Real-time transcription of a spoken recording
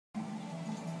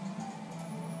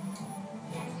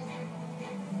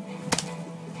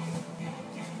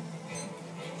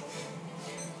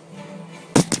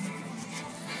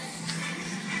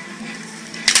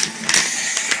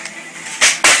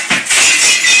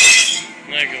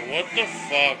What the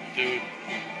fuck, dude?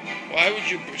 Why would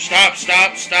you... Stop,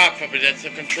 Fabi. That's the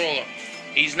controller.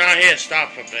 He's not here. Stop,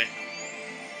 Fabi.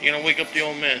 You're gonna wake up the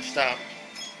old man. Stop.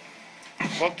 The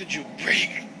fuck did you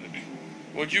break?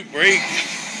 What'd you break?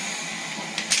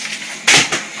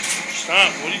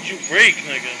 Stop. What did you break,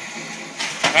 nigga?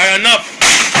 Alright, enough.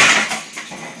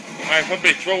 Alright,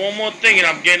 Fabi, throw one more thing and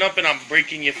I'm getting up and I'm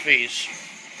breaking your face.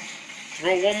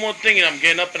 Throw one more thing and I'm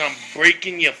getting up and I'm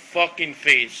breaking your fucking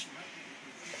face.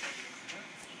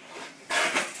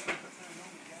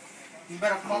 You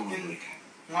better fucking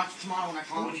watch tomorrow when I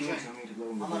come to the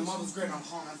gym. My mother's great, I'm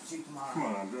calling out to you tomorrow. Come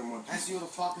on, I'm doing my... I see who the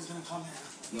fuck is gonna come here.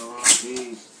 No,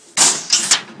 please.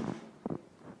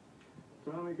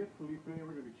 Tommy, get Felipe. We're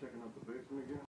gonna be checking out the basement again.